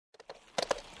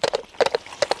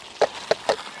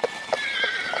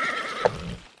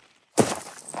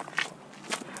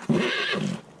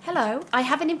Hello, I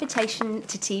have an invitation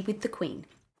to tea with the Queen.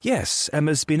 Yes,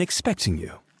 Emma's been expecting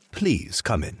you. Please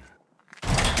come in.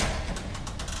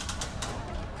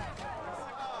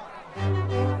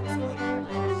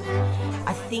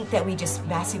 I think that we just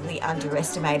massively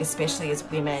underestimate, especially as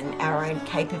women, our own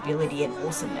capability and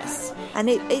awesomeness. And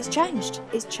it's changed.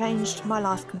 It's changed my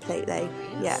life completely,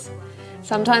 yeah.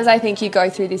 Sometimes I think you go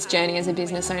through this journey as a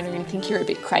business owner and think you're a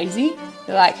bit crazy.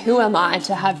 You're like, who am I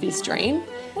to have this dream?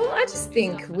 Well, I just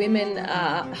think women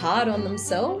are hard on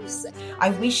themselves.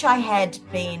 I wish I had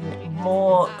been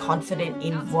more confident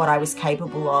in what I was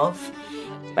capable of.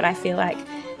 But I feel like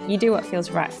you do what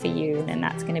feels right for you, then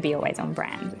that's going to be always on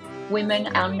brand. Women,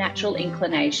 our natural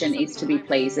inclination is to be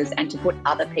pleasers and to put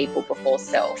other people before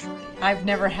self. I've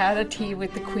never had a tea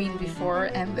with the Queen before,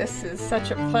 and this is such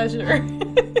a pleasure.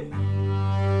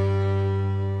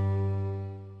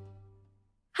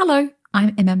 Hello,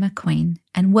 I'm Emma McQueen,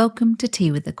 and welcome to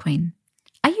Tea with the Queen.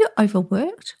 Are you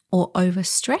overworked or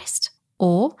overstressed,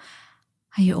 or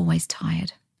are you always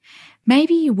tired?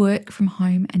 Maybe you work from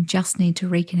home and just need to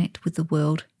reconnect with the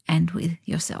world and with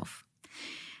yourself.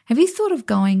 Have you thought of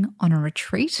going on a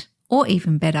retreat? Or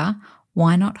even better,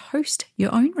 why not host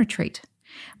your own retreat?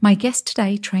 My guest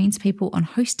today trains people on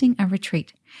hosting a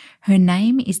retreat. Her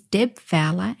name is Deb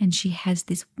Fowler, and she has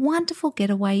this wonderful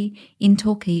getaway in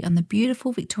Torquay on the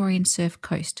beautiful Victorian surf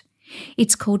coast.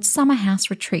 It's called Summer House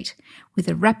Retreat, with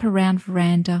a wraparound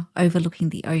veranda overlooking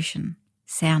the ocean.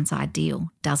 Sounds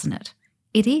ideal, doesn't it?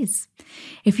 It is.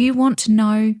 If you want to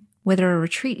know whether a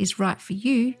retreat is right for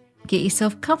you, get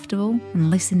yourself comfortable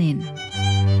and listen in.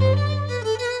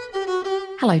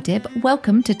 Hello, Deb.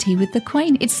 Welcome to Tea with the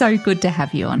Queen. It's so good to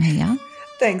have you on here.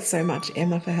 Thanks so much,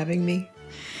 Emma, for having me.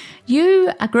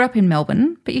 You grew up in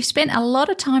Melbourne, but you spent a lot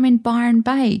of time in Byron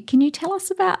Bay. Can you tell us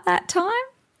about that time?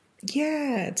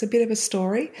 Yeah, it's a bit of a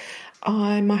story.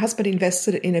 My husband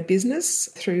invested in a business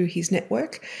through his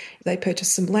network. They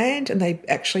purchased some land and they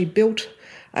actually built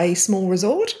a small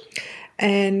resort.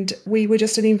 And we were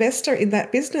just an investor in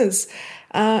that business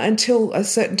until a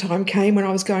certain time came when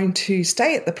I was going to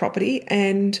stay at the property.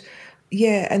 And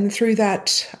through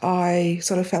that, I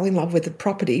sort of fell in love with the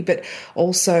property, but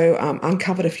also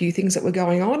uncovered a few things that were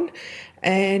going on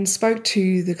and spoke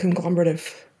to the conglomerate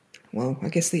of,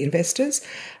 the investors.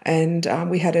 And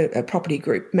we had a property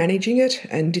group managing it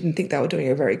and didn't think they were doing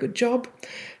a very good job,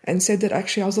 and said that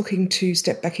actually I was looking to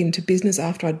step back into business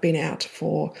after I'd been out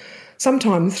for some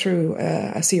time through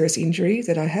a serious injury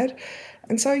that I had.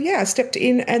 And so, I stepped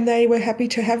in and they were happy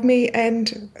to have me.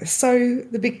 And so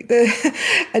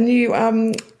a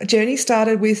new journey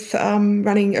started with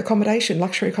running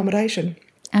luxury accommodation.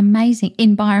 Amazing.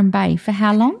 In Byron Bay. For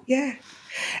how long? Yeah,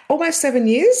 almost 7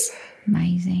 years.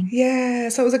 Amazing. Yeah,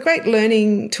 so it was a great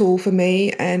learning tool for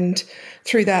me, and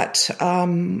through that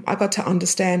I got to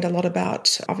understand a lot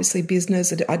about, obviously,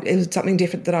 business. It was something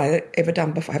different that I had ever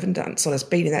done before. I haven't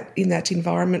been in that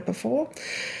environment before.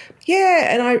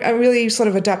 Yeah, and I really sort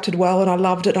of adapted well, and I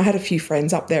loved it. I had a few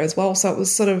friends up there as well, so it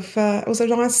was sort of it was a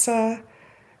nice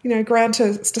ground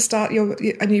to start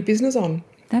a new business on.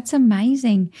 That's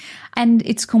amazing. And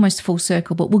it's almost full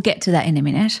circle, but we'll get to that in a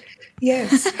minute.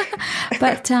 Yes.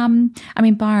 But,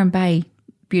 Byron Bay,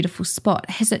 beautiful spot.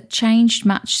 Has it changed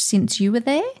much since you were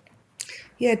there?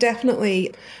 Yeah,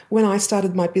 definitely. When I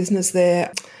started my business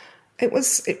there,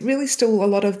 it really still a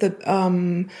lot of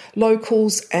the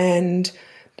locals and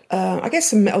I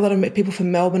guess a lot of people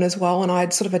from Melbourne as well, and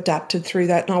I'd sort of adapted through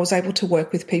that, and I was able to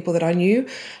work with people that I knew,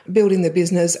 building the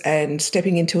business and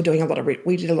stepping into doing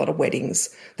we did a lot of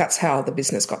weddings. That's how the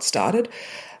business got started.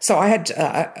 So I had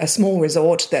a small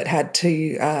resort that had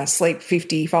to sleep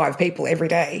 55 people every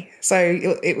day. So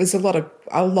it was a lot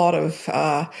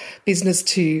of business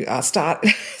to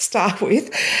start with.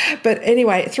 But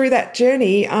anyway, through that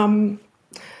journey,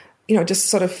 just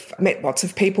sort of met lots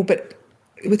of people, but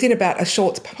within about a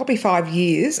short, probably 5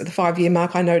 years, at the 5-year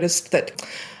mark, I noticed that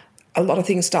a lot of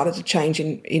things started to change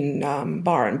in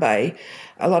Byron Bay.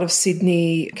 A lot of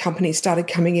Sydney companies started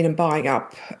coming in and buying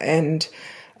up, and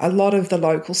a lot of the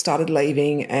locals started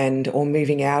leaving or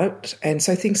moving out, and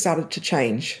so things started to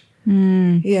change.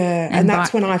 Yeah, and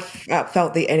that's when I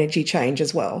felt the energy change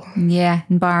as well. Yeah,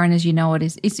 and Byron, as you know,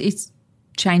 it's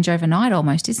change overnight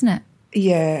almost, isn't it?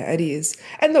 Yeah, it is.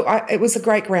 And look, it was a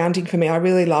great grounding for me. I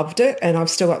really loved it, and I've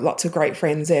still got lots of great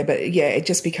friends there. But, yeah, it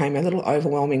just became a little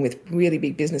overwhelming with really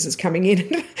big businesses coming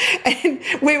in. And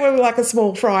we were like a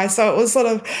small fry, so it was sort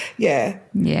of, yeah.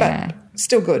 But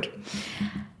still good.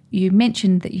 You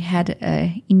mentioned that you had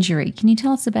an injury. Can you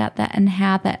tell us about that and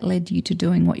how that led you to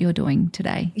doing what you're doing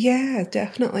today? Yeah,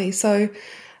 definitely. So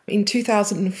In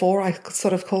 2004, I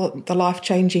sort of call it the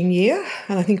life-changing year,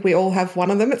 and I think we all have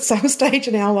one of them at some stage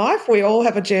in our life. We all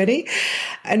have a journey.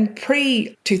 And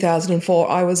pre-2004,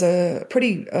 I was a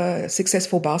pretty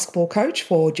successful basketball coach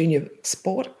for junior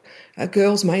sport,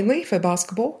 girls mainly for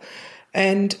basketball.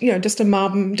 And, just a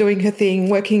mum doing her thing,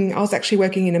 working. I was actually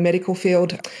working in a medical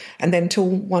field. And then till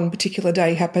one particular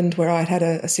day happened where I had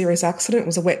a serious accident. It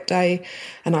was a wet day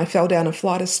and I fell down a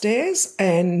flight of stairs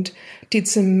and did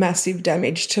some massive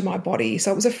damage to my body.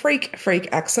 So it was a freak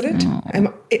accident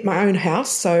at my own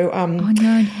house. So, on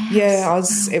your own house.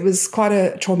 Yeah, it was quite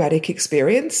a traumatic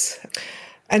experience.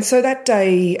 And so that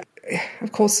day,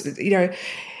 of course,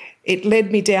 it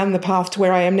led me down the path to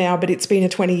where I am now, but it's been a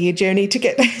 20-year journey to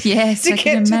get yes, to I get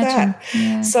can to imagine. that.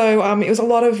 Yeah. So it was a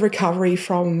lot of recovery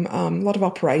from a lot of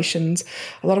operations,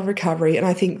 a lot of recovery, and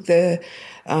I think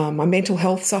my mental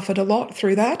health suffered a lot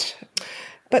through that.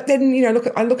 But then,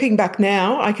 looking back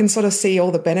now, I can sort of see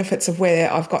all the benefits of where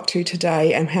I've got to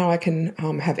today and how I can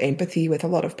have empathy with a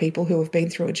lot of people who have been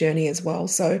through a journey as well.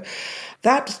 So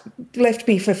that left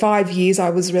me for 5 years.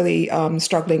 I was really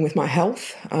struggling with my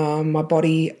health, my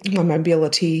body, my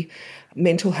mobility,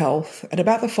 mental health. At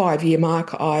about the 5-year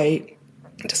mark, I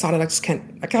decided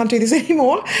I can't do this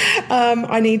anymore.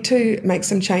 I need to make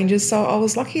some changes. So I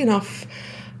was lucky enough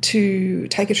to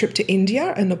take a trip to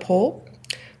India and Nepal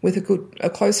with a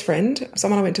close friend,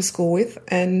 someone I went to school with,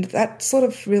 and that sort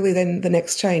of really then the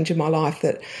next change in my life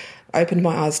that opened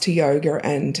my eyes to yoga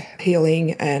and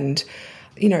healing and,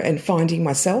 and finding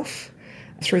myself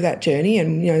through that journey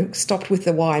and, stopped with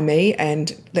the why me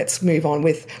and let's move on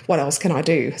with what else can I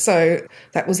do. So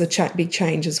that was a big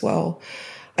change as well.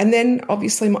 And then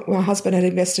obviously my husband had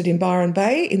invested in Byron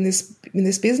Bay in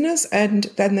this business, and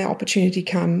then the opportunity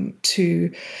came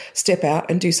to step out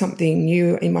and do something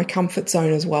new in my comfort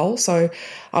zone as well. So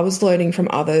I was learning from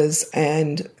others,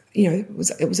 and it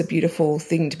was a beautiful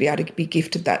thing to be able to be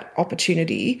gifted that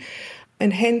opportunity.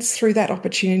 And hence through that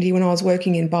opportunity, when I was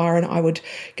working in Byron, I would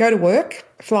go to work,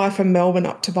 fly from Melbourne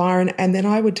up to Byron, and then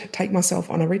I would take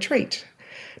myself on a retreat.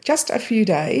 Just a few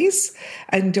days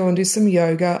and do some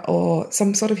yoga or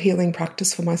some sort of healing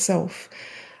practice for myself.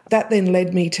 That then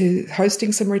led me to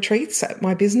hosting some retreats at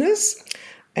my business,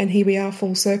 and here we are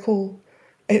full circle.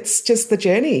 It's just the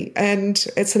journey, and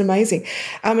it's an amazing.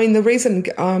 I mean, the reason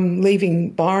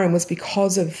leaving Byron was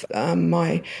because of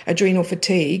my adrenal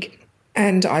fatigue,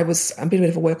 and I was a bit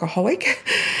of a workaholic,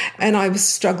 and I was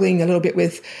struggling a little bit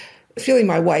with feeling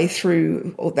my way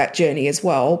through all that journey as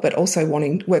well, but also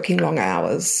working long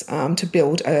hours to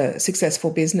build a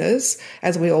successful business,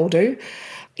 as we all do.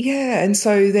 Yeah, and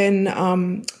so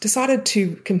then decided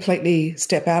to completely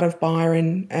step out of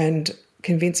Byron and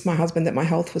convince my husband that my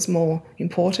health was more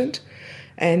important.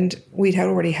 And we'd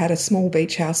already had a small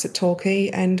beach house at Torquay,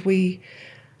 and we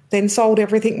then sold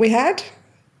everything we had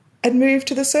and moved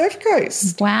to the Surf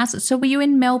Coast. Wow. So were you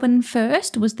in Melbourne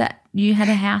first? Was that you had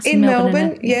a house in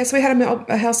Melbourne? Yes, we had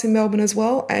a house in Melbourne as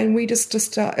well, and we just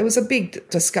it was a big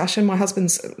discussion. My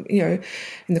husband's, in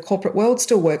the corporate world,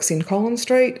 still works in Collins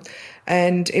Street,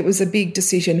 and it was a big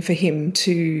decision for him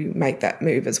to make that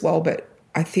move as well. But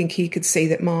I think he could see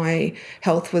that my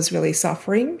health was really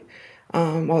suffering.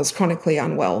 I was chronically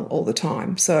unwell all the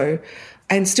time,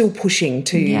 and still pushing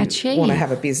to want to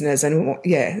have a business. And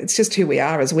it's just who we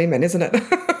are as women, isn't it?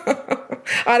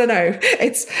 I don't know.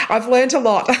 I've learned a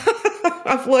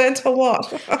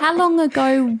lot. How long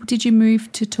ago did you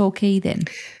move to Torquay then?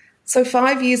 So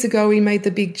 5 years ago, we made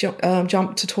the big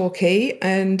jump to Torquay,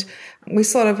 and it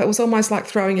was almost like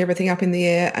throwing everything up in the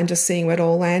air and just seeing where it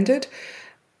all landed.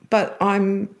 But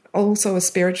I'm also a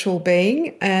spiritual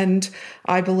being, and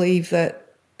I believe that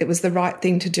it was the right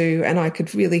thing to do, and I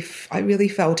really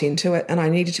felt into it, and I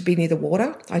needed to be near the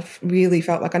water. I really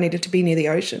felt like I needed to be near the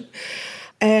ocean.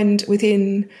 And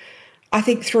within, I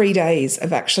think, 3 days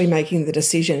of actually making the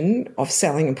decision of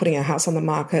selling and putting our house on the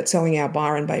market, selling our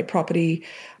Byron Bay property,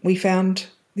 we found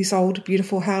this old,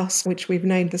 beautiful house, which we've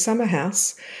named the Summer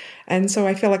House. And so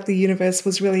I feel like the universe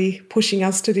was really pushing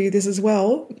us to do this as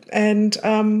well. And,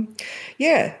 and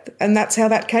that's how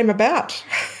that came about.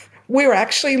 We were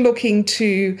actually looking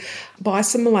to buy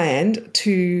some land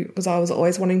because I was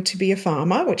always wanting to be a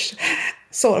farmer, which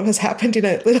sort of has happened in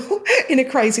a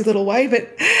crazy little way.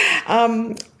 But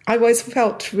I always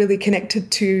felt really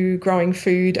connected to growing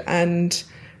food, and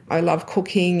I love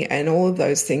cooking and all of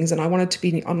those things. And I wanted to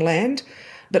be on land,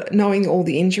 but knowing all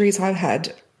the injuries I've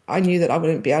had, I knew that I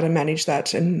wouldn't be able to manage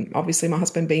that. And obviously my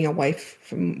husband being away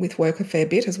with work a fair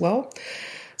bit as well.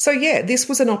 So, this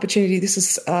was an opportunity. This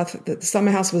is the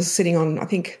summer house was sitting on, I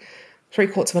think,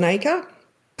 3/4 of an acre.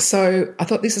 So I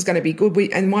thought this is going to be good.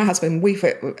 And my husband, we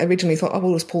originally thought,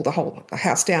 we'll just pull the whole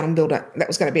house down and build it. That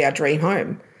was going to be our dream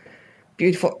home.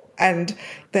 Beautiful. And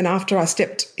then after I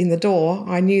stepped in the door,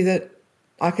 I knew that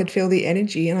I could feel the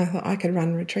energy, and I thought, I could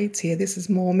run retreats here. This is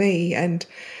more me. And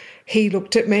he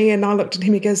looked at me and I looked at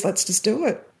him. He goes, let's just do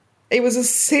it. It was as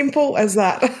simple as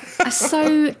that.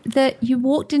 So that you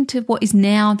walked into what is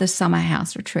now the summer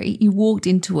house retreat, you walked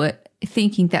into it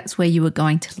thinking that's where you were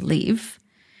going to live.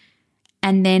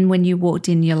 And then when you walked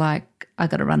in, you're like, I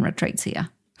got to run retreats here.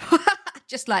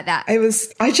 Just like that.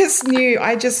 I just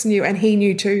knew, and he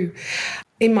knew too.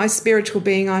 In my spiritual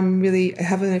being, I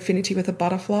have an affinity with a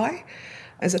butterfly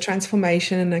as a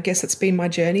transformation, and I guess it's been my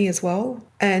journey as well.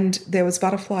 And there was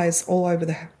butterflies all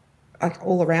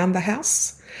around the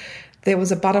house. There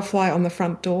was a butterfly on the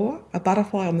front door, a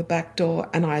butterfly on the back door,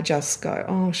 and I just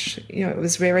go, it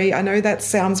was very, I know that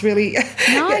sounds really,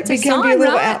 no, it's it can be a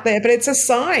little out there, but it's a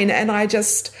sign. And I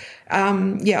just,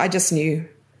 I just knew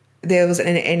there was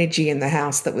an energy in the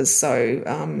house that was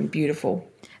so beautiful.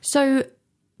 So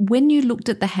when you looked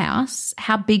at the house,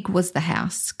 how big was the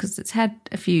house? Because it's had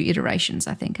a few iterations,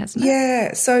 I think, hasn't it?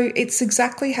 Yeah, so it's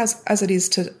exactly as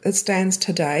it stands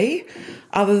today,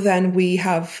 other than we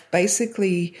have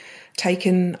basically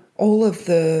taken all of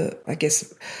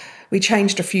we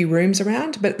changed a few rooms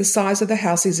around, but the size of the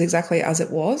house is exactly as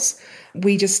it was.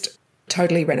 We just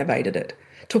totally renovated it,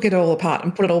 took it all apart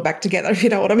and put it all back together, if you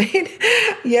know what I mean.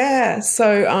 Yeah.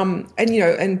 So,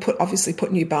 and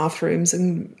put new bathrooms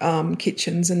and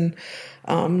kitchens, and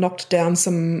knocked down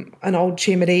an old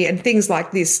chimney and things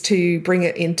like this to bring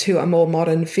it into a more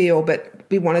modern feel. But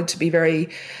we wanted to be very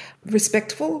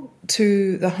respectful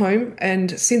to the home.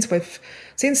 And since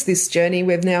this journey,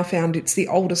 we've now found it's the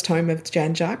oldest home of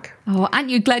Jan Jack. Oh,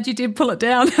 aren't you glad you did pull it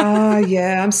down?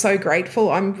 Yeah, I'm so grateful.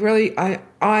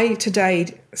 I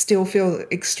today still feel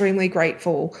extremely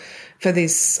grateful for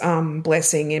this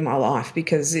blessing in my life,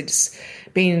 because it's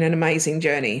been an amazing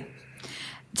journey.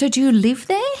 So do you live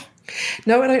there?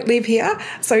 No, I don't live here.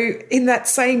 So in that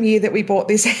same year that we bought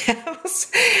this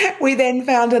house, we then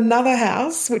found another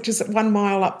house, which is 1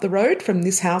 mile up the road from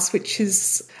this house, which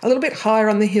is a little bit higher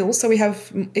on the hill. So we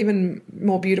have even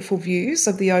more beautiful views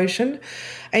of the ocean,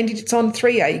 and it's on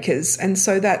 3 acres. And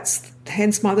so that's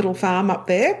hence my little farm up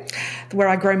there where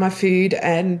I grow my food,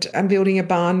 and I'm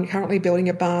currently building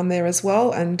a barn there as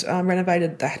well, and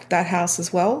renovated that house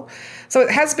as well. So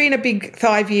it has been a big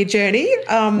 5-year journey.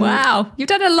 Wow, you've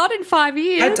done a lot in 5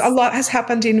 years. A lot has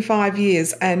happened in 5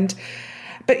 years.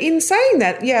 But in saying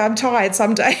that, yeah, I'm tired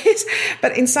some days.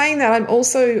 But in saying that,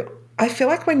 I feel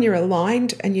like when you're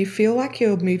aligned and you feel like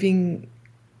you're moving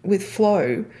with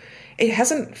flow, it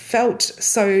hasn't felt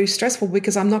so stressful,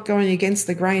 because I'm not going against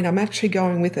the grain. I'm actually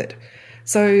going with it.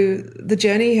 So the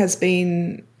journey has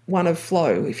been one of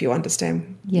flow, if you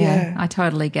understand. Yeah, I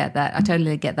totally get that.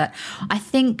 I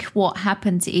think what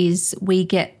happens is we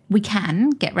can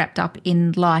get wrapped up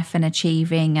in life and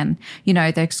achieving, and,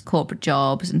 those corporate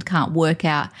jobs, and can't work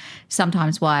out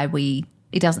sometimes why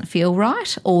it doesn't feel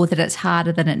right, or that it's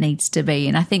harder than it needs to be.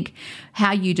 And I think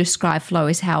how you describe flow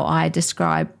is how I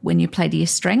describe when you play to your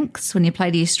strengths. When you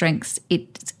play to your strengths,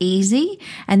 it's easy.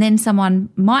 And then someone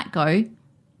might go,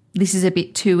 this is a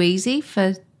bit too easy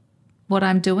for what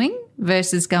I'm doing,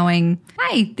 versus going,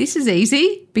 hey, this is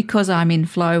easy because I'm in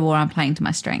flow or I'm playing to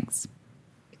my strengths.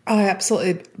 I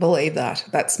absolutely believe that.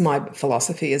 That's my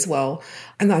philosophy as well.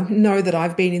 And I know that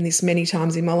I've been in this many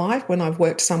times in my life when I've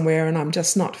worked somewhere and I'm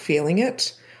just not feeling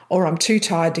it, or I'm too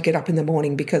tired to get up in the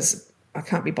morning because I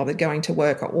can't be bothered going to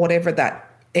work, or whatever that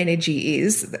energy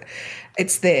is,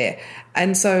 it's there.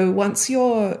 And so once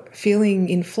you're feeling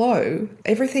in flow,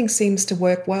 everything seems to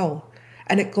work well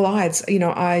and it glides.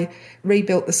 I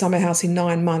rebuilt the summer house in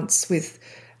 9 months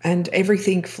and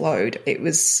everything flowed.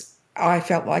 I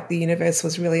felt like the universe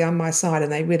was really on my side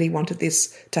and they really wanted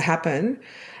this to happen.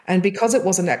 And because it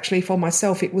wasn't actually for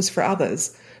myself, it was for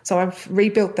others. So I've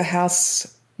rebuilt the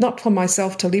house, not for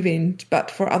myself to live in, but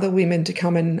for other women to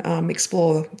come and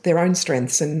explore their own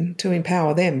strengths and to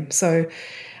empower them. So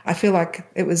I feel like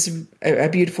it was a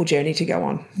beautiful journey to go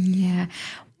on. Yeah.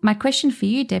 My question for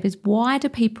you, Deb, is why do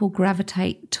people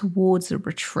gravitate towards a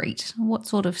retreat? What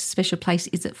sort of special place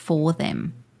is it for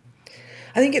them?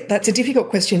 I think that's a difficult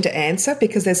question to answer,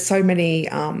 because there's so many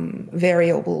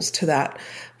variables to that,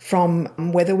 from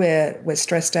whether we're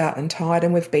stressed out and tired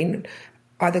and we've been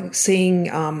either seeing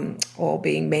or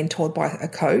being mentored by a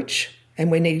coach, and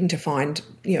we're needing to find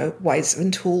ways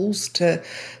and tools to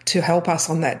help us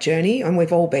on that journey. And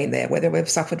we've all been there, whether we've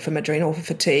suffered from adrenal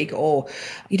fatigue or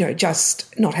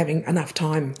just not having enough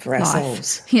time for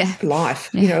ourselves. Life.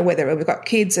 Whether we've got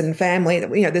kids and family,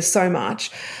 there's so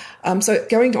much. So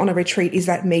going on a retreat is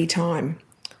that me time.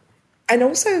 And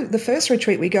also the first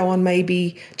retreat we go on may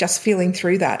be just feeling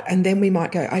through that, and then we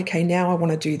might go, okay, now I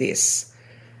want to do this.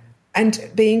 And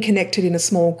being connected in a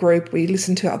small group, we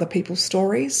listen to other people's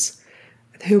stories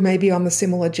who may be on the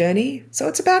similar journey. So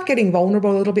it's about getting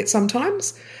vulnerable a little bit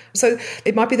sometimes. So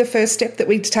it might be the first step that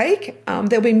we take.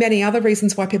 There'll be many other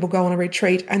reasons why people go on a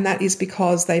retreat, and that is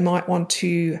because they might want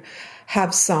to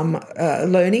have some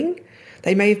learning.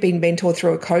 They may have been mentored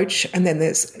through a coach, and then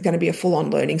there's going to be a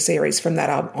full-on learning series from that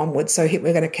onwards. So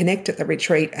we're going to connect at the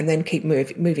retreat and then keep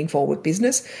moving forward with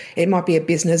business. It might be a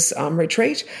business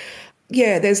retreat.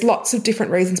 Yeah, there's lots of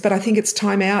different reasons, but I think it's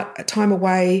time out, time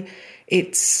away.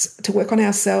 It's to work on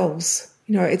ourselves.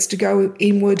 You know, it's to go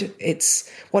inward. It's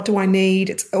what do I need?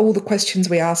 It's all the questions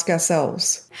we ask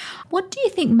ourselves. What do you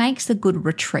think makes a good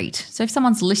retreat? So if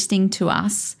someone's listening to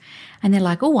us and they're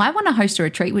like, oh, I want to host a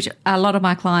retreat, which a lot of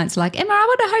my clients are like, Emma, I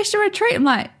want to host a retreat. I'm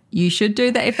like, you should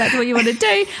do that if that's what you want to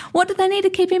do. What do they need to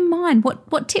keep in mind?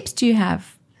 What tips do you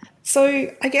have?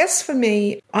 So I guess for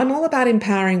me, I'm all about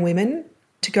empowering women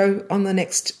to go on the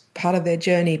next part of their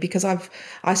journey, because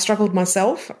I struggled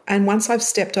myself, and once I've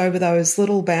stepped over those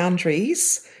little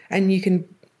boundaries, and you can,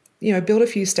 you know, build a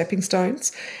few stepping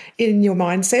stones in your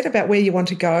mindset about where you want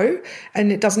to go,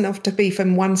 and it doesn't have to be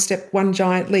from one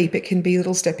giant leap. It can be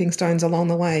little stepping stones along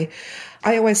the way.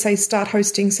 I always say start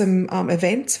hosting some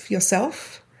events for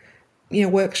yourself. You know,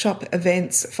 workshop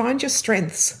events. Find your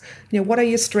strengths. You know, what are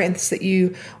your strengths that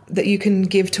you can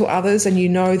give to others, and you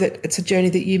know that it's a journey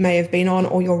that you may have been on,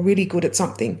 or you're really good at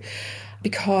something,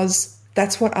 because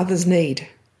that's what others need.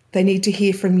 They need to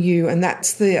hear from you, and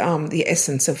that's the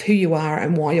essence of who you are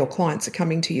and why your clients are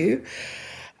coming to you.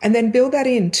 And then build that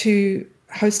into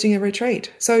hosting a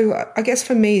retreat. So I guess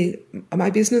for me, my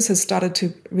business has started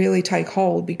to really take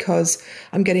hold because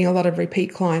I'm getting a lot of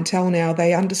repeat clientele now.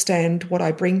 They understand what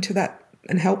I bring to that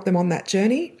and help them on that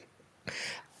journey.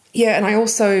 Yeah, and I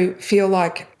also feel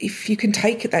like if you can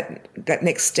take that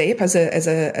next step as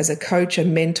a coach, a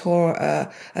mentor,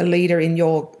 a leader in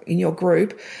your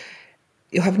group,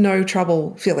 you'll have no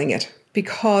trouble feeling it,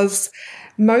 because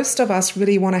most of us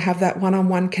really want to have that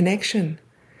one-on-one connection.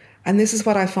 And this is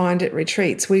what I find at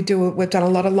retreats. We've done a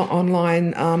lot of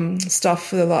online stuff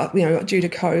for due to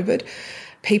COVID.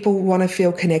 People want to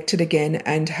feel connected again,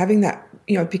 and having that,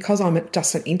 you know, because I'm at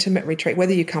just an intimate retreat,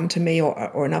 whether you come to me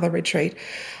or another retreat,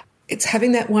 it's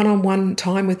having that one-on-one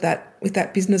time with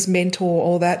that business mentor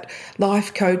or that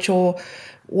life coach or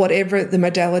whatever the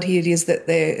modality it is that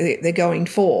they're going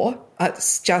for.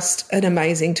 It's just an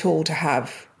amazing tool to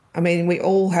have. I mean, we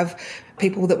all have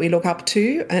people that we look up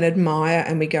to and admire,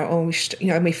 and we go,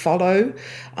 and we follow.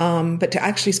 But to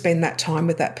actually spend that time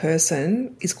with that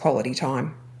person is quality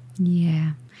time.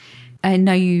 Yeah. I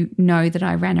know you know that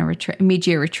I ran a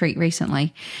mid-year retreat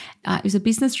recently. It was a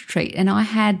business retreat, and I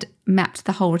had mapped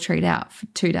the whole retreat out for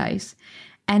 2 days.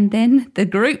 And then the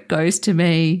group goes to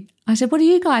me. I said, what do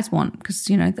you guys want? Because,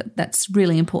 you know, that's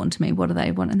really important to me. What do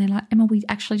they want? And they're like, Emma, we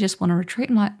actually just want a retreat.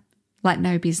 I'm like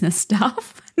no business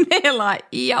stuff. They're like,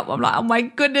 yep. I'm like, oh my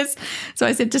goodness. So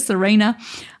I said to Serena,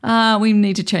 we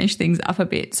need to change things up a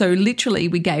bit. So literally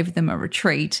we gave them a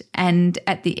retreat, and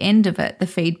at the end of it, the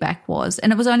feedback was,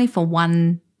 and it was only for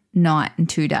 1 night and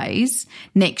 2 days.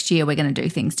 Next year we're going to do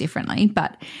things differently.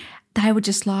 But they were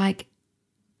just like,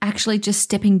 actually just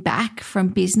stepping back from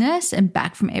business and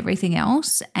back from everything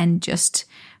else and just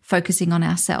focusing on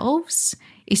ourselves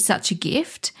is such a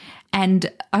gift.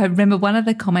 And I remember one of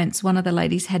the comments, one of the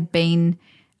ladies had been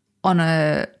on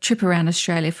a trip around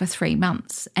Australia for 3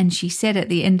 months, and she said at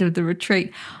the end of the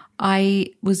retreat, I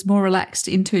was more relaxed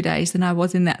in 2 days than I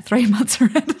was in that 3 months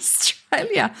around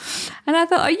Australia. And I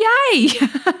thought, oh,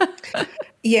 yay.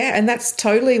 Yeah, and that's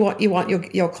totally what you want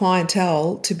your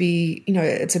clientele to be. You know,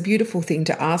 it's a beautiful thing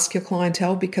to ask your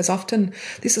clientele, because often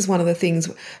this is one of the things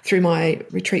through my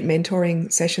retreat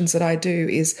mentoring sessions that I do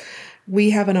is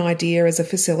we have an idea as a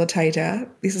facilitator.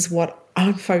 This is what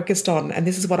I'm focused on and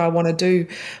this is what I want to do.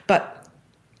 But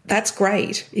that's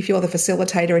great if you're the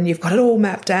facilitator and you've got it all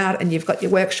mapped out and you've got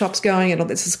your workshops going and all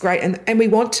this is great. And we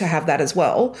want to have that as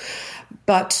well.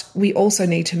 But we also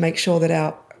need to make sure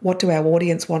that what do our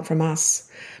audience want from us?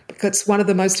 Because one of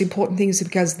the most important things,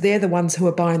 because they're the ones who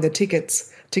are buying the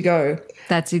tickets to go.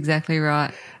 That's exactly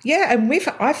right. Yeah, and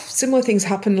I've similar things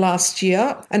happened last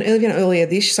year and earlier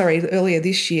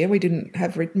this year. We didn't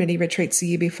have many retreats the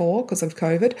year before because of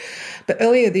COVID, but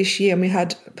earlier this year we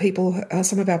had people,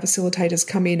 some of our facilitators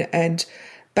come in, and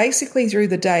basically through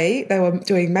the day they were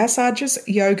doing massages,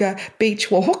 yoga,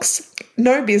 beach walks,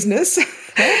 no business.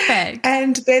 Perfect.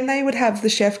 And then they would have the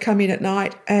chef come in at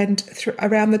night, and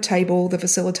around the table, the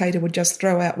facilitator would just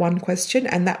throw out one question,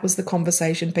 and that was the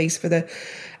conversation piece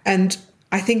and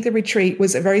I think the retreat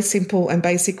was a very simple and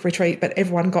basic retreat, but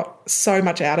everyone got so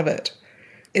much out of it.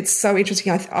 It's so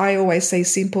interesting. I always say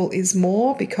simple is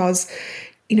more, because,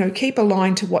 keep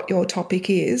aligned to what your topic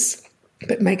is,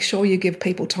 but make sure you give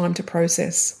people time to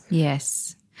process.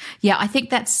 Yes. Yeah, I think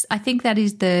that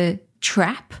is the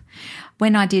trap.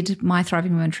 When I did my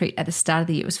Thriving Women retreat at the start of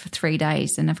the year, it was for 3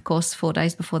 days. And of course, 4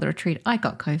 days before the retreat, I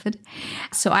got COVID.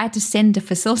 So I had to send a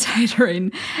facilitator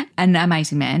in, an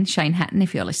amazing man, Shane Hatton,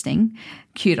 if you're listening,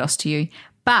 kudos to you.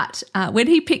 But when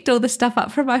he picked all the stuff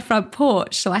up from my front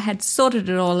porch, so I had sorted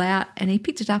it all out, and he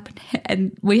picked it up,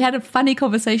 and we had a funny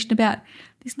conversation about,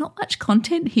 there's not much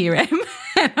content here, Em.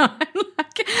 And I'm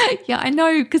like, yeah, I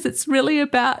know, because it's really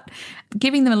about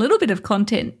giving them a little bit of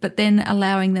content, but then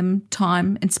allowing them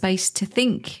time and space to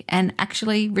think and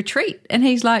actually retreat. And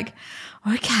he's like,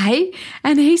 okay.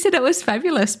 And he said it was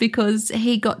fabulous because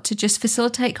he got to just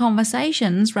facilitate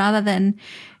conversations rather than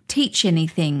teach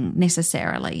anything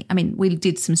necessarily. I mean, we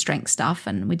did some strength stuff,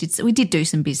 and we did do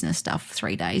some business stuff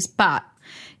 3 days, but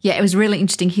yeah, it was really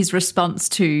interesting, his response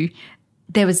to,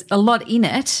 there was a lot in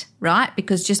it, right?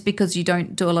 Because just because you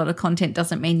don't do a lot of content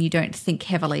doesn't mean you don't think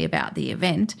heavily about the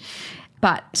event,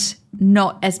 but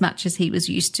not as much as he was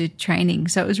used to training.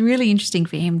 So it was really interesting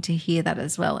for him to hear that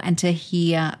as well, and to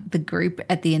hear the group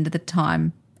at the end of the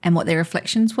time and what their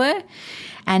reflections were.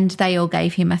 And they all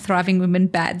gave him a Thriving Women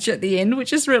badge at the end,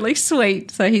 which is really sweet.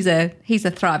 So he's a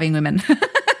Thriving Woman.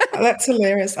 Oh, that's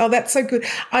hilarious. Oh, that's so good.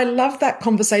 I love that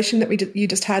conversation that you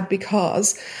just had,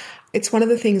 because it's one of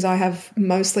the things I have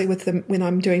mostly with them when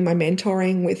I'm doing my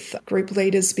mentoring with group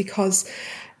leaders, because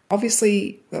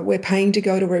obviously we're paying to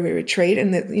go to a retreat,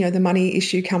 and the money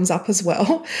issue comes up as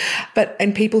well.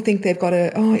 And people think they've got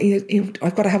to,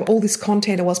 I've got to have all this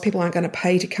content, or else people aren't going to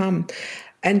pay to come.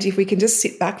 And if we can just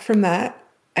sit back from that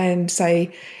and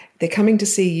say, they're coming to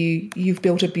see you, you've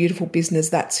built a beautiful business,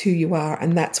 that's who you are,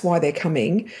 and that's why they're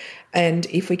coming. And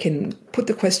if we can put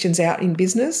the questions out in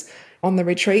business on the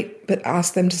retreat, but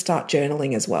ask them to start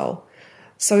journaling as well.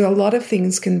 So a lot of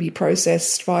things can be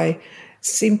processed by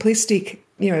simplistic,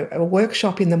 a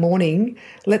workshop in the morning,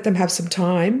 let them have some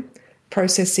time,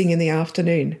 processing in the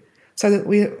afternoon. So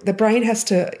that the brain has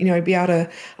to, be able to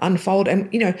unfold. And,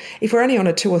 if we're only on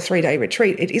a 2 or 3 day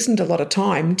retreat, it isn't a lot of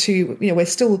time to,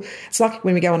 it's like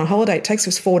when we go on a holiday, it takes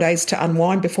us 4 days to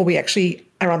unwind before we actually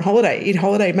are on holiday, in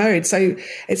holiday mode. So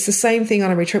it's the same thing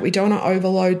on a retreat. We don't want to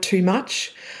overload too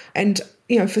much. And,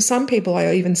 for some people,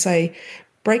 I even say,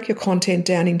 break your content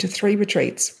down into 3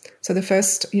 retreats. So the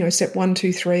first, step 1,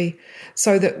 2, 3,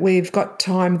 so that we've got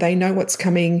time, they know what's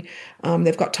coming,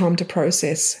 they've got time to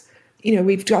process.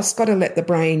 We've just got to let the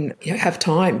brain have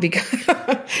time, because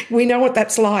we know what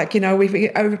that's like. We've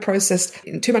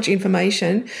overprocessed too much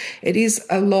information. It is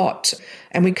a lot,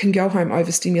 and we can go home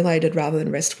overstimulated rather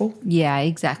than restful. Yeah,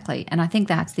 exactly. And I think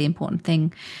that's the important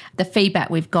thing. The feedback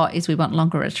we've got is we want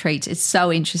longer retreats. It's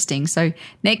so interesting. So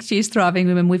next year's Thriving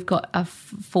Women, we've got a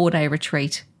 4-day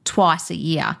retreat twice a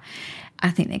year. I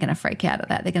think they're going to freak out at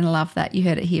that. They're going to love that. You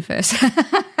heard it here first.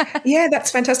 Yeah, that's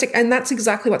fantastic. And that's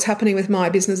exactly what's happening with my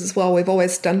business as well. We've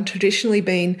always traditionally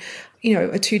been, a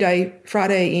 2-day,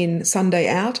 Friday in, Sunday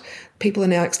out. People are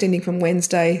now extending from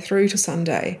Wednesday through to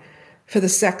Sunday for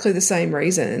exactly the same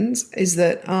reasons, is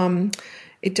that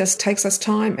it just takes us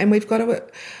time. And we've got to,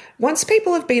 once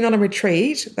people have been on a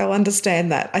retreat, they'll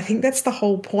understand that. I think that's the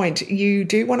whole point. You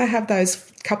do want to have those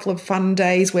couple of fun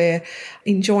days where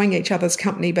enjoying each other's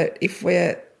company, but if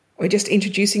we're just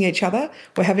introducing each other,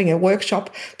 we're having a workshop,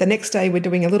 the next day we're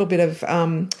doing a little bit of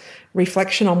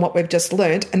reflection on what we've just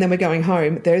learnt, and then we're going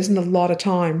home. There isn't a lot of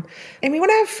time. And we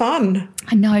want to have fun.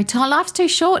 I know. Life's too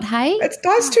short, hey?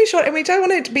 Life's too short, and we don't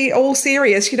want it to be all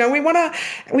serious. We want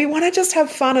to just have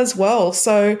fun as well.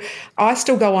 So I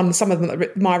still go on some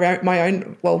of my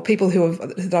own, people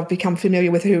that I've become familiar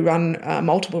with who run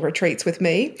multiple retreats with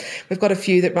me. We've got a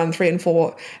few that run 3 and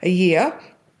 4 a year.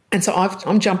 And so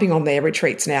I'm jumping on their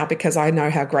retreats now, because I know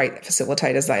how great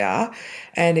facilitators they are.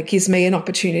 And it gives me an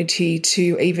opportunity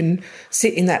to even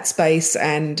sit in that space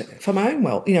and for my own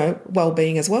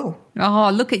well-being as well.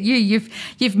 Oh, look at you.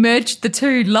 You've merged the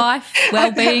two, life,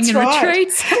 well-being and right.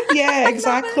 retreats. Yeah,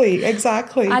 exactly.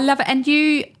 I love it. And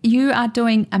you are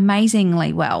doing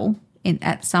amazingly well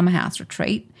at Summer House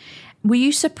Retreat. Were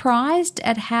you surprised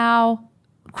at how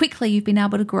quickly you've been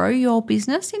able to grow your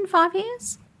business in 5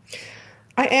 years?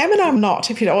 I am and I'm not,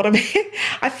 if you know what I mean.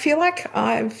 I feel like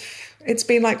it's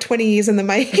been like 20 years in the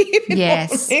making. If you know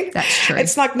what I mean. That's true.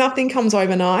 It's like nothing comes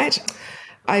overnight.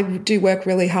 I do work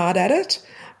really hard at it,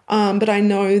 but I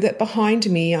know that behind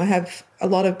me I have a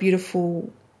lot of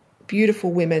beautiful,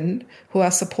 beautiful women who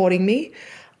are supporting me.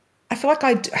 I feel like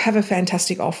I have a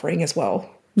fantastic offering as well.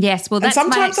 Yes, well, that's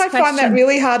and sometimes my I find that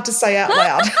really hard to say out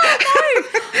loud.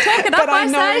 Talk it up, I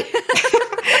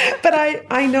say. But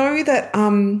I know that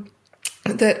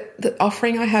that the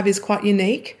offering I have is quite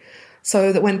unique.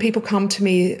 So that when people come to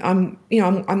me, I'm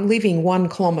living 1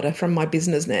 kilometre from my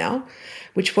business now,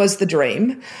 which was the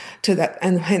dream to that,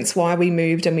 and hence why we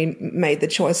moved and we made the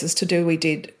choices to do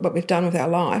what we've done with our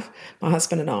life, my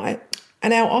husband and I.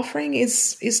 And our offering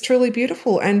is truly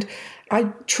beautiful, and I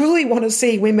truly want to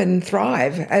see women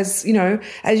thrive as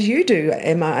you do,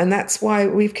 Emma, and that's why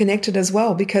we've connected as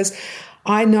well, because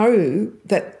I know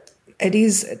that it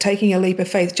is taking a leap of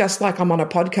faith, just like I'm on a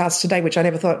podcast today, which I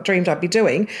never dreamed I'd be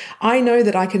doing. I know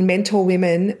that I can mentor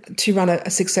women to run a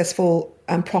successful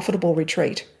and profitable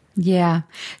retreat. Yeah.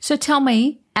 So tell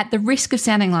me, at the risk of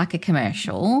sounding like a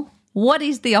commercial, what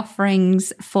is the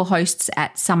offerings for hosts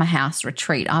at Summer House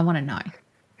Retreat? I want to know.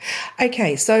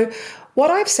 Okay, so what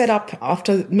I've set up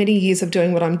after many years of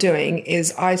doing what I'm doing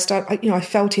is I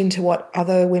felt into what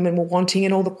other women were wanting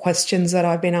and all the questions that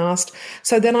I've been asked.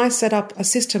 So then I set up a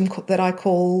system that I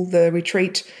call the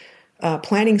retreat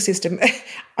planning system.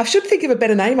 I should think of a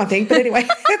better name, I think, but anyway,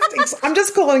 I'm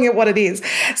just calling it what it is.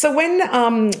 So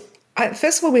when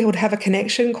first of all, we would have a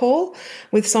connection call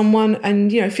with someone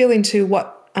and, feel into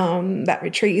what that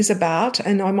retreat is about,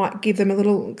 and I might give them a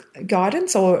little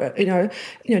guidance, or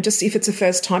just if it's the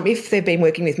first time, if they've been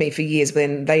working with me for years,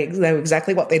 then they know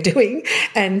exactly what they're doing,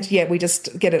 and we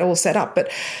just get it all set up. But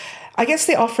I guess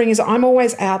the offering is I'm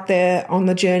always out there on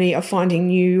the journey of finding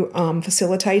new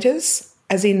facilitators.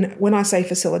 As in, when I say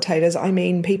facilitators, I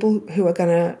mean people who are going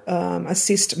to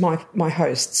assist my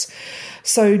hosts.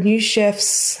 So new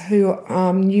chefs,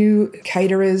 new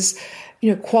caterers,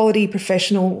 quality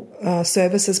professional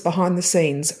services behind the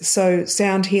scenes. So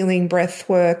sound healing, breath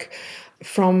work,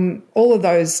 from all of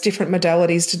those different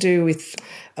modalities to do with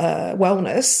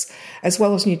wellness, as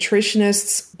well as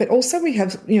nutritionists. But also we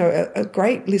have, a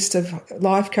great list of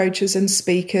life coaches and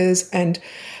speakers and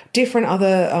different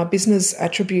other business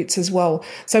attributes as well.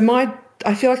 So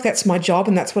I feel like that's my job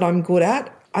and that's what I'm good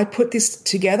at. I put this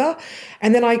together,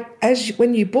 and then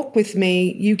when you book with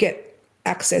me, you get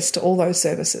access to all those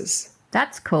services.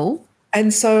 That's cool.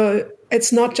 And so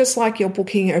it's not just like you're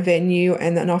booking a venue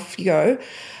and then off you go.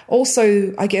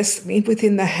 Also, I guess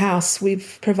within the house,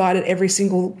 we've provided every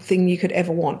single thing you could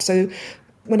ever want. So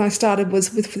when I started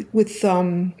was with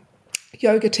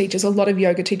yoga teachers. A lot of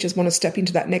yoga teachers want to step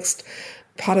into that next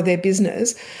part of their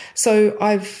business. So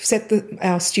I've set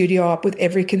our studio up with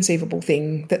every conceivable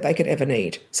thing that they could ever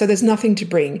need. So there's nothing to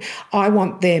bring. I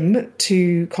want them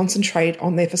to concentrate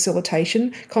on their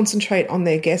facilitation, concentrate on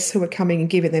their guests who are coming and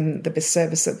giving them the best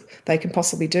service that they can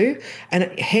possibly do. And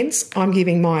hence I'm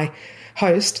giving my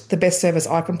host the best service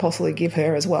I can possibly give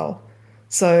her as well.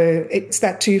 So it's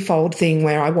that twofold thing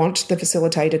where I want the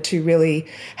facilitator to really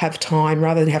have time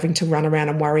rather than having to run around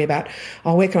and worry about,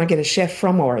 where can I get a chef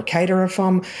from or a caterer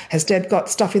from? Has Deb got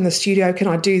stuff in the studio? Can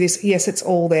I do this? Yes, it's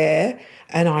all there,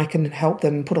 and I can help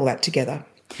them put all that together.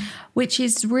 Which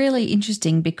is really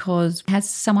interesting because as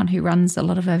someone who runs a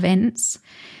lot of events,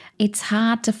 it's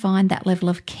hard to find that level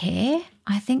of care,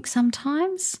 I think,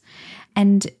 sometimes.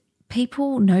 And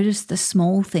people notice the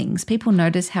small things. People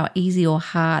notice how easy or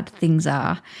hard things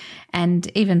are. And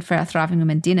even for our Thriving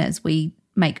Women dinners, we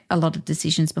make a lot of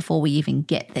decisions before we even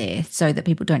get there so that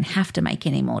people don't have to make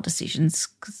any more decisions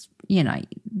because,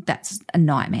 that's a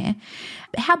nightmare.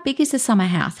 But how big is the summer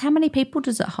house? How many people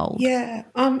does it hold? Yeah,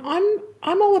 I'm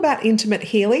all about intimate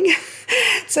healing.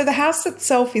 So the house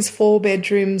itself is 4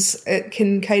 bedrooms. It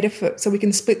can cater so we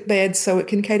can split beds, so it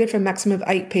can cater for a maximum of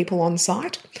 8 people on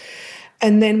site.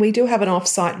 And then we do have an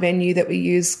off-site venue that we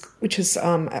use, which is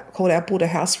called our Buddha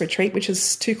House Retreat, which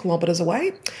is 2 kilometres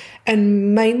away.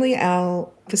 And mainly our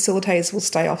facilitators will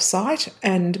stay off-site,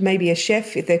 and maybe a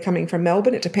chef if they're coming from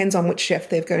Melbourne. It depends on which chef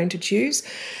they're going to choose.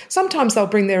 Sometimes they'll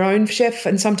bring their own chef,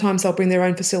 and sometimes they'll bring their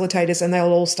own facilitators, and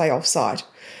they'll all stay off-site.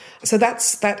 So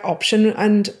that's that option.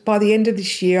 And by the end of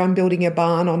this year, I'm building a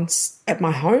barn at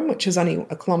my home, which is only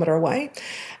 1 kilometre away.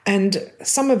 And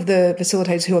some of the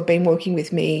facilitators who have been working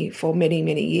with me for many,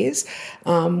 many years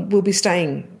will be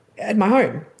staying at my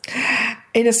home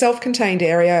in a self-contained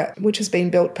area, which has been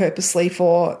built purposely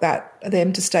for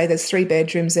them to stay. There's 3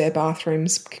 bedrooms there,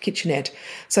 bathrooms, kitchenette.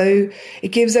 So it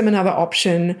gives them another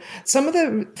option. Some of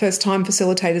the first-time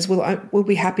facilitators will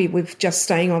be happy with just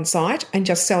staying on site and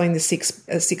just selling the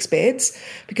 6 beds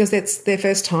because that's their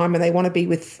first time and they want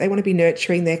to be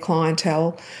nurturing their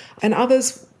clientele. And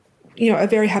others are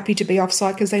very happy to be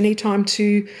offsite because they need time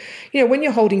to, when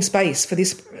you're holding space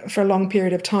for a long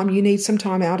period of time, you need some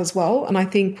time out as well. And I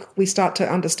think we start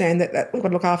to understand that we've got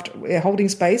to look after, we're holding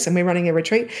space and we're running a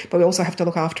retreat, but we also have to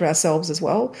look after ourselves as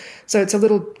well. So it's a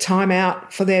little time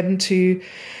out for them to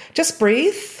just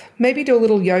breathe, maybe do a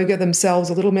little yoga themselves,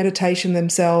 a little meditation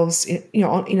themselves, in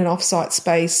an offsite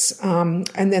space, and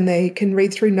then they can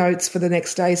read through notes for the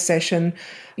next day's session,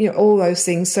 all those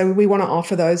things. So we want to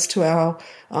offer those to our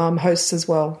hosts as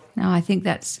well. No, I think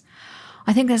that's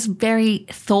very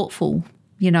thoughtful.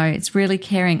 It's really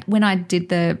caring. When I did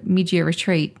the mid-year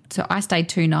retreat, so I stayed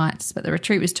 2 nights, but the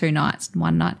retreat was 2 nights and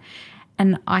 1 night.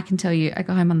 And I can tell you, I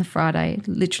got home on the Friday,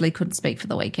 literally couldn't speak for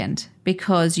the weekend,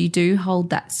 because you do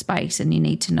hold that space and you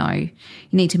need to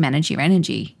manage your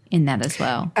energy in that as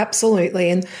well. Absolutely.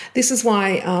 And this is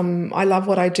why I love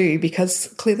what I do,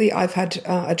 because clearly I've had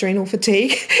adrenal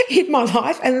fatigue in my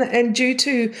life, and due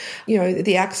to,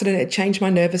 the accident, it changed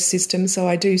my nervous system. So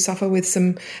I do suffer with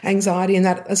some anxiety in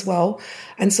that as well.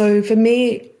 And so for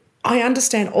me, I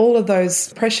understand all of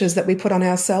those pressures that we put on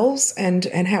ourselves and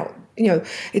how,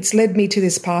 it's led me to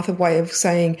this pathway of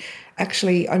saying,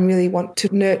 actually, I really want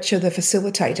to nurture the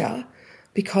facilitator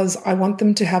because I want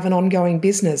them to have an ongoing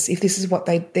business if this is what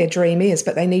their dream is,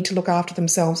 but they need to look after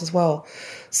themselves as well.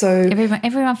 So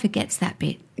everyone forgets that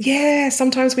bit. Yeah,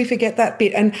 sometimes we forget that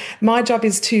bit. And my job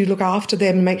is to look after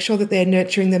them and make sure that they're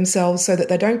nurturing themselves so that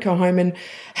they don't go home and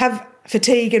have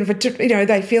fatigue and,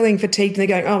 they're feeling fatigued and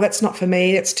they're going, oh, that's not for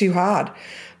me, it's too hard.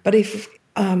 But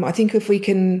I think if we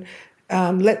can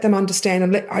let them understand,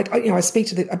 and I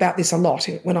speak about this a lot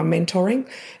when I'm mentoring,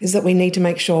 is that we need to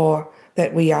make sure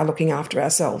that we are looking after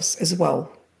ourselves as well.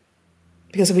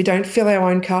 Because if we don't fill our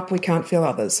own cup, we can't fill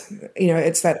others.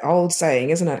 It's that old saying,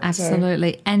 isn't it?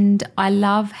 Absolutely. So. And I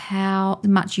love how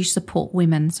much you support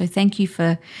women. So thank you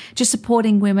for just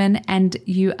supporting women, and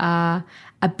you are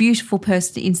a beautiful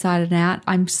person inside and out.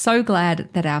 I'm so glad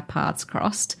that our paths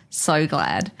crossed. So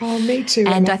glad. Oh, me too.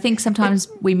 And I think sometimes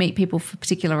we meet people for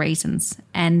particular reasons,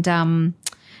 and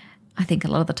I think a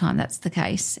lot of the time that's the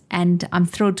case. And I'm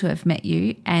thrilled to have met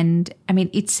you. And,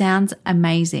 it sounds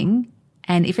amazing.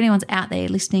 And if anyone's out there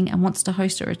listening and wants to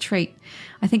host a retreat,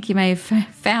 I think you may have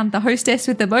found the hostess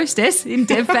with the mostess in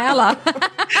Deb Fowler.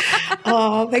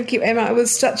 Oh, thank you, Emma. It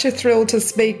was such a thrill to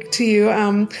speak to you.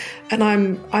 And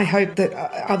I hope that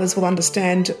others will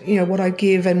understand, what I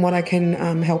give and what I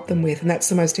can help them with. And that's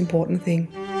the most important thing.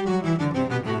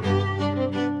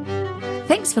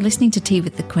 Thanks for listening to Tea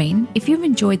with the Queen. If you've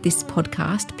enjoyed this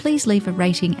podcast, please leave a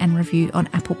rating and review on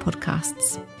Apple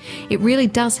Podcasts. It really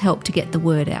does help to get the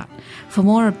word out. For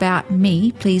more about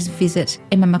me, please visit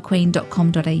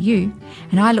emmamcqueen.com.au,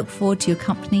 and I look forward to your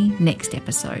company next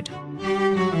episode.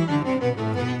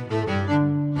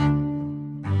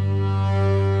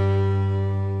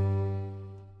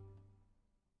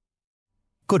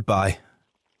 Goodbye.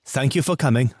 Thank you for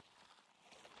coming.